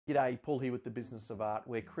G'day, Paul here with The Business of Art,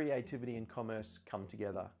 where creativity and commerce come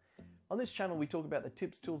together. On this channel, we talk about the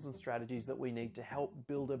tips, tools, and strategies that we need to help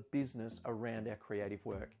build a business around our creative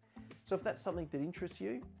work. So if that's something that interests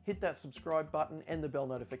you, hit that subscribe button and the bell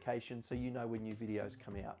notification so you know when new videos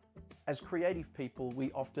come out. As creative people,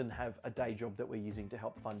 we often have a day job that we're using to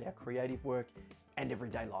help fund our creative work and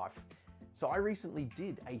everyday life. So I recently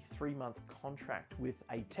did a 3-month contract with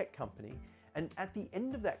a tech company, and at the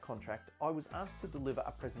end of that contract, I was asked to deliver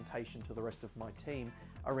a presentation to the rest of my team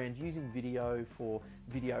around using video for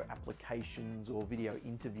video applications or video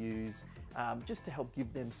interviews, just to help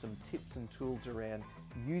give them some tips and tools around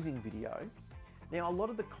using video. Now, a lot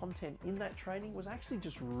of the content in that training was actually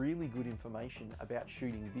just really good information about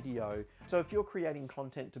shooting video. So if you're creating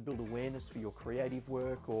content to build awareness for your creative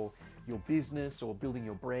work or your business or building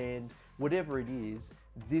your brand, whatever it is,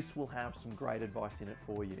 this will have some great advice in it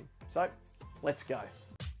for you. So let's go.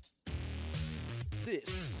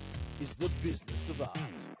 This is The Business of Art.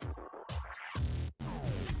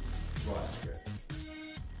 Write a script.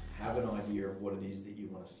 Have an idea of what it is that you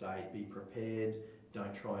want to say. Be prepared.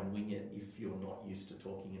 Don't try and wing it if you're not used to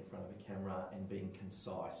talking in front of a camera, and being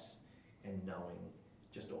concise and knowing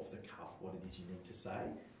just off the cuff what it is you need to say.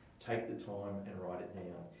 Take the time and write it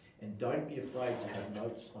down. And don't be afraid to have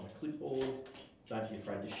notes on a clipboard. Don't be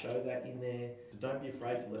afraid to show that in there. Don't be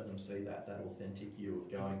afraid to let them see that authentic you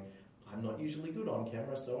of going, I'm not usually good on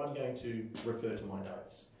camera, so I'm going to refer to my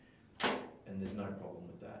notes. And there's no problem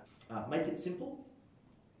with that. Make it simple.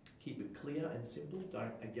 Keep it clear and simple.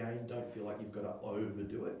 Don't feel like you've got to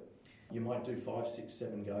overdo it. You might do 5, 6,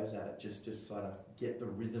 7 goes at it just to sort of get the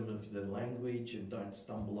rhythm of the language and don't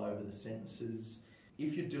stumble over the sentences.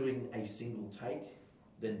 If you're doing a single take,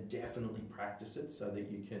 then definitely practice it so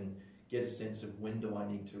that you can get a sense of when do I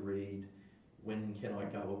need to read, when can I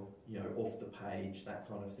go, off the page, that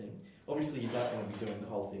kind of thing. Obviously, you don't want to be doing the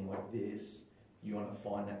whole thing like this. You want to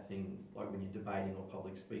find that thing like when you're debating or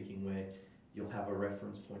public speaking where you'll have a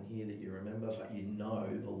reference point here that you remember, but you know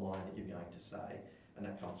the line that you're going to say, and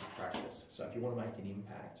that comes with practice. So if you want to make an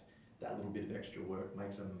impact, that little bit of extra work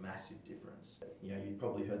makes a massive difference. You've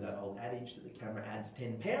probably heard that old adage that the camera adds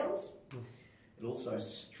 10 pounds. It also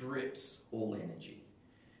strips all energy.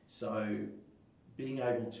 So being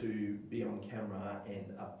able to be on camera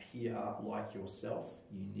and appear like yourself,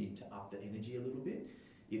 you need to up the energy a little bit.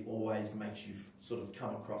 It always makes you sort of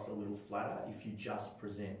come across a little flatter if you just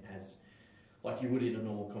present as like you would in a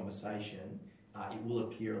normal conversation. It will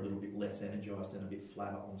appear a little bit less energized and a bit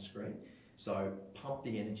flatter on screen. So pump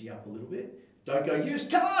the energy up a little bit. Don't go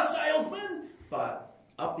used car salesman, but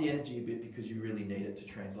up the energy a bit because you really need it to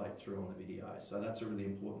translate through on the video. So that's a really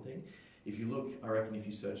important thing. If you look, I reckon if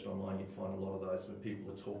you searched online, you'd find a lot of those where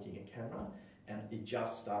people are talking at camera and it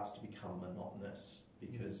just starts to become monotonous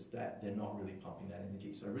because they're not really pumping that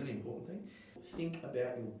energy. So a really important thing. Think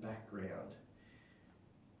about your background.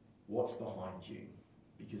 What's behind you?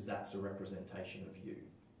 Because that's a representation of you.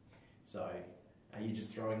 So are you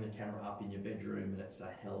just throwing the camera up in your bedroom and it's a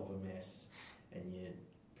hell of a mess and you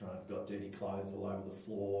kind of got dirty clothes all over the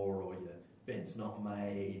floor or your bed's not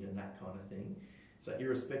made and that kind of thing? So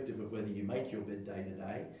irrespective of whether you make your bed day to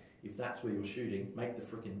day, if that's where you're shooting, make the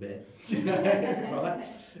frickin' bed, right?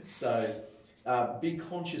 So be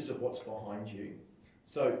conscious of what's behind you.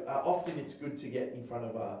 So often it's good to get in front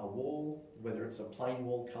of a wall, whether it's a plain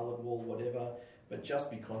wall, coloured wall, whatever, but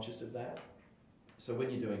just be conscious of that. So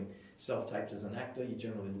when you're doing self-tapes as an actor, you're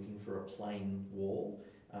generally looking for a plain wall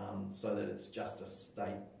so that it's just a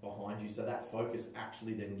state behind you. So that focus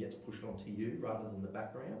actually then gets pushed onto you rather than the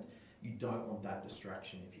background. You don't want that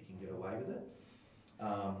distraction if you can get away with it.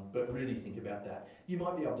 But really think about that. You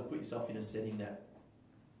might be able to put yourself in a setting that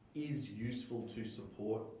is useful to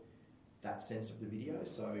support that sense of the video.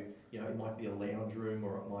 So, it might be a lounge room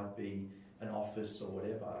or it might be an office or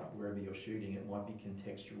whatever, wherever you're shooting. It might be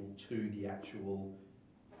contextual to the actual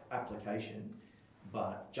application,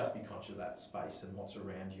 but just be conscious of that space and what's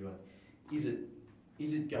around you. And is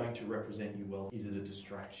it going to represent you well? Is it a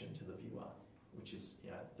distraction to the viewer? Which is,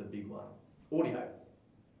 the big one. Audio.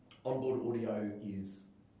 Onboard audio is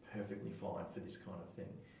perfectly fine for this kind of thing.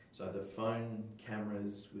 So the phone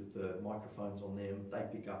cameras with the microphones on them, they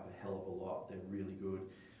pick up a hell of a lot. They're really good.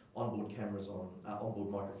 Onboard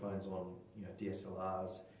microphones on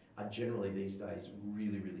DSLRs are generally these days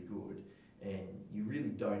really, really good. And you really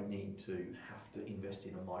don't need to have to invest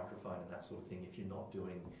in a microphone and that sort of thing if you're not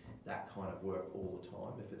doing that kind of work all the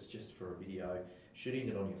time. If it's just for a video, shooting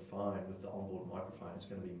it on your phone with the onboard microphone is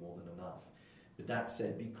going to be more than enough. But that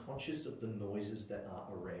said, be conscious of the noises that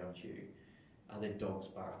are around you. Are there dogs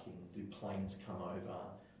barking? Do planes come over?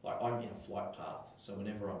 Like, I'm in a flight path, so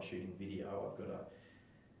whenever I'm shooting video, I've got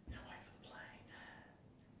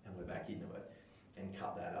back into it and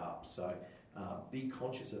cut that up. So be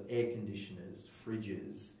conscious of air conditioners,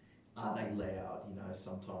 fridges. Are they loud? You know,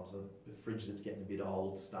 sometimes the fridge that's getting a bit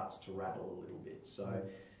old starts to rattle a little bit. So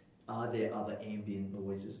are there other ambient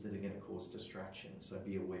noises that are going to cause distraction? So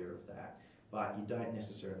be aware of that. But you don't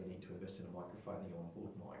necessarily need to invest in a microphone. The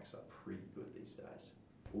onboard mics are pretty good these days.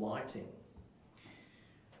 Lighting.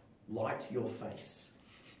 Light your face,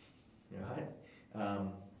 right?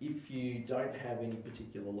 If you don't have any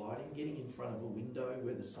particular lighting, getting in front of a window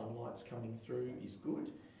where the sunlight's coming through is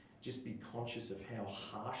good. Just be conscious of how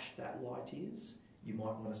harsh that light is. You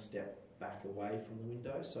might want to step back away from the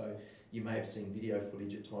window. So you may have seen video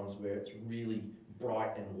footage at times where it's really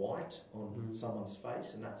bright and white on someone's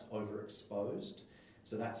face, and that's overexposed.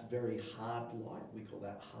 So that's very hard light. We call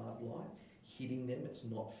that hard light. Hitting them, it's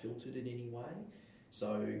not filtered in any way.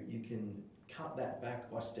 So you can cut that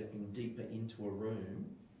back by stepping deeper into a room,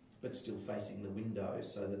 but still facing the window,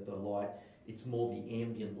 so that the light, it's more the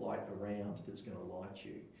ambient light around that's going to light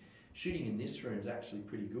you. Shooting in this room is actually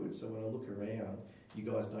pretty good. So when I look around, you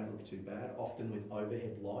guys don't look too bad. Often with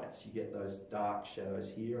overhead lights, you get those dark shadows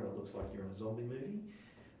here and it looks like you're in a zombie movie.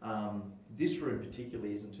 This room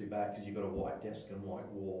particularly isn't too bad because you've got a white desk and white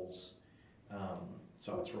walls.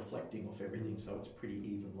 So it's reflecting off everything, so it's pretty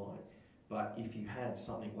even light. But if you had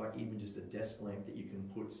something like even just a desk lamp that you can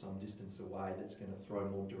put some distance away that's going to throw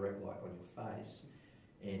more direct light on your face,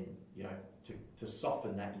 and you know, to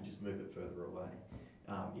soften that, you just move it further away.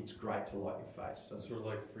 It's great to light your face. So sort of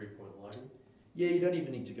like 3-point lighting? Yeah, you don't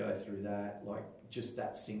even need to go through that, like just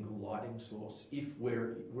that single lighting source. If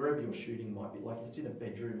wherever you're shooting might be, like if it's in a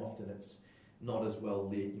bedroom, often it's not as well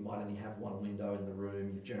lit. You might only have one window in the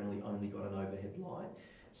room. You've generally only got an overhead light.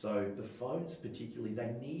 So the phones particularly,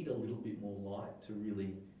 they need a little bit more light to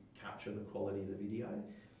really capture the quality of the video.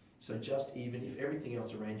 So just even if everything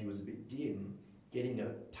else around you is a bit dim, getting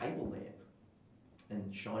a table lamp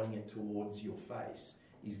and shining it towards your face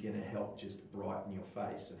is going to help just brighten your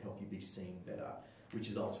face and help you be seen better, which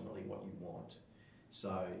is ultimately what you want.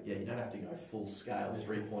 So yeah, you don't have to go full scale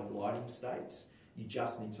 3-point lighting states. You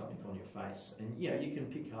just need something on your face. And yeah, you can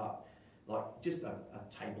pick up like just a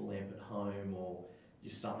table lamp at home or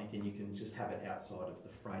just something, and you can just have it outside of the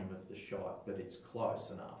frame of the shot, but it's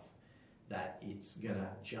close enough that it's gonna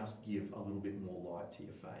just give a little bit more light to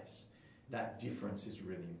your face. That difference is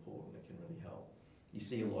really important. It can really help. You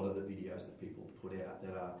see a lot of the videos that people put out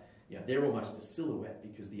that are, you know, they're almost a silhouette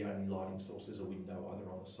because the only lighting source is a window either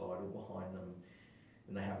on the side or behind them,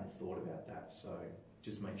 and they haven't thought about that. So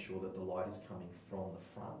just make sure that the light is coming from the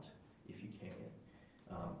front if you can.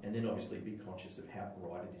 And then obviously be conscious of how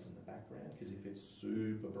bright it is in the background, because if it's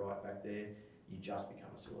super bright back there, you just become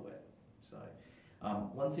a silhouette. So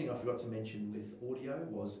one thing I forgot to mention with audio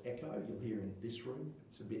was echo. You'll hear in this room,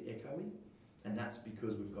 it's a bit echoey. And that's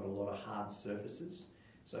because we've got a lot of hard surfaces.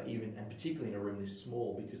 So even, and particularly in a room this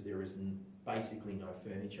small, because there is basically no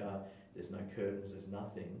furniture, there's no curtains, there's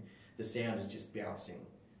nothing, the sound is just bouncing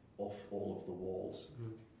off all of the walls.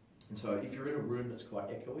 And so if you're in a room that's quite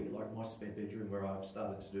echoey, like my spare bedroom where I've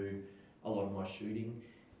started to do a lot of my shooting,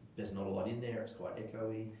 there's not a lot in there, it's quite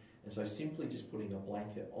echoey. And so simply just putting a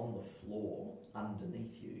blanket on the floor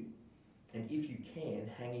underneath you, and if you can,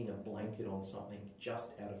 hanging a blanket on something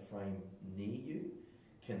just out of frame near you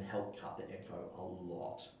can help cut the echo a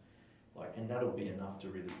lot. And that'll be enough to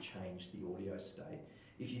really change the audio state.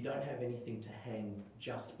 If you don't have anything to hang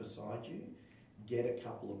just beside you, get a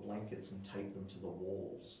couple of blankets and take them to the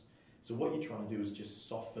walls. So what you're trying to do is just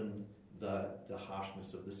soften the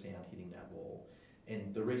harshness of the sound hitting that wall.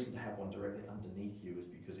 And the reason to have one directly underneath you is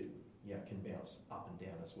because it can bounce up and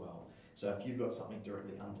down as well. So if you've got something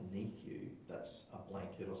directly underneath you, that's a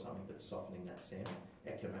blanket or something that's softening that sound,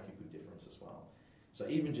 it can make a good difference as well. So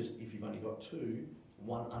even just if you've only got two,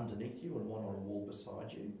 one underneath you and one on a wall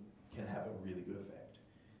beside you can have a really good effect.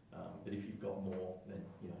 But if you've got more, then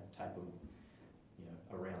tape them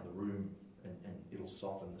around the room and it'll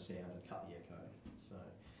soften the sound and cut the echo. So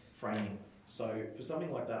framing. So for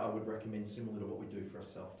something like that, I would recommend similar to what we do for a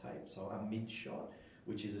self-tape. So a mid shot,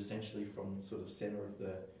 which is essentially from sort of center of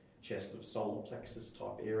the chest of solar plexus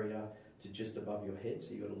type area to just above your head,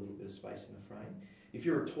 so you've got a little bit of space in the frame. If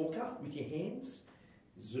you're a talker with your hands,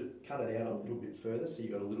 cut it out a little bit further so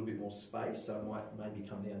you've got a little bit more space, so it might maybe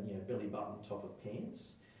come down, belly button, top of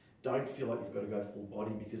pants. Don't feel like you've got to go full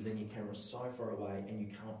body because then your camera's so far away and you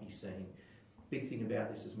can't be seen. Big thing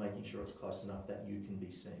about this is making sure it's close enough that you can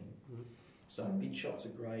be seen. So mid shots are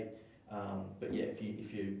great, but yeah, if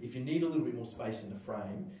you need a little bit more space in the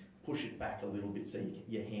frame, push it back a little bit so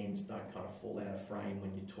your hands don't kind of fall out of frame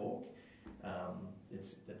when you talk.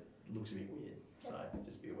 That looks a bit weird, so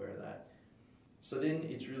just be aware of that. So then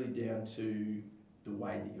it's really down to the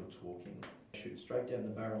way that you're talking. Shoot straight down the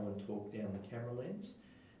barrel and talk down the camera lens.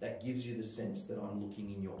 That gives you the sense that I'm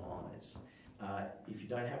looking in your eyes. If you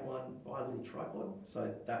don't have one, buy a little tripod.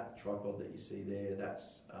 So that tripod that you see there,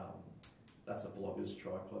 that's a vlogger's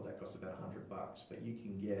tripod. That costs about $100, but you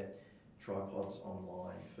can get tripods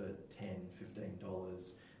online for $10,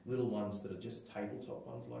 $15. Little ones that are just tabletop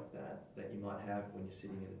ones like that you might have when you're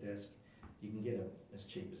sitting at a desk. You can get them as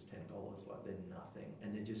cheap as $10, like they're nothing.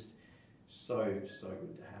 And they're just so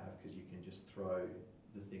good to have because you can just throw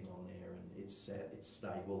the thing on there and it's set, it's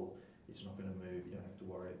stable, it's not going to move, you don't have to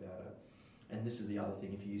worry about it. And this is the other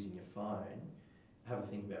thing, if you're using your phone, have a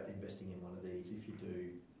think about investing in one of these if you do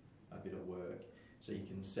a bit of work. So you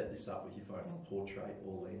can set this up with your phone on portrait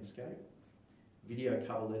or landscape. Video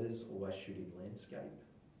cover letters, always shoot in landscape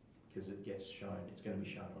because it gets shown, it's going to be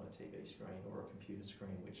shown on a TV screen or a computer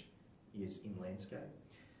screen which is in landscape.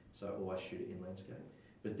 So always shoot it in landscape.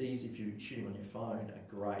 But these, if you're shooting on your phone, are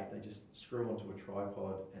great. They just screw onto a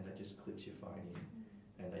tripod and it just clips your phone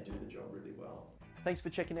in and they do the job really well. Thanks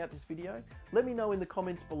for checking out this video. Let me know in the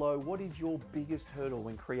comments below what is your biggest hurdle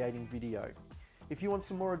when creating video. If you want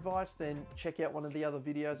some more advice, then check out one of the other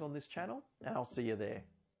videos on this channel and I'll see you there.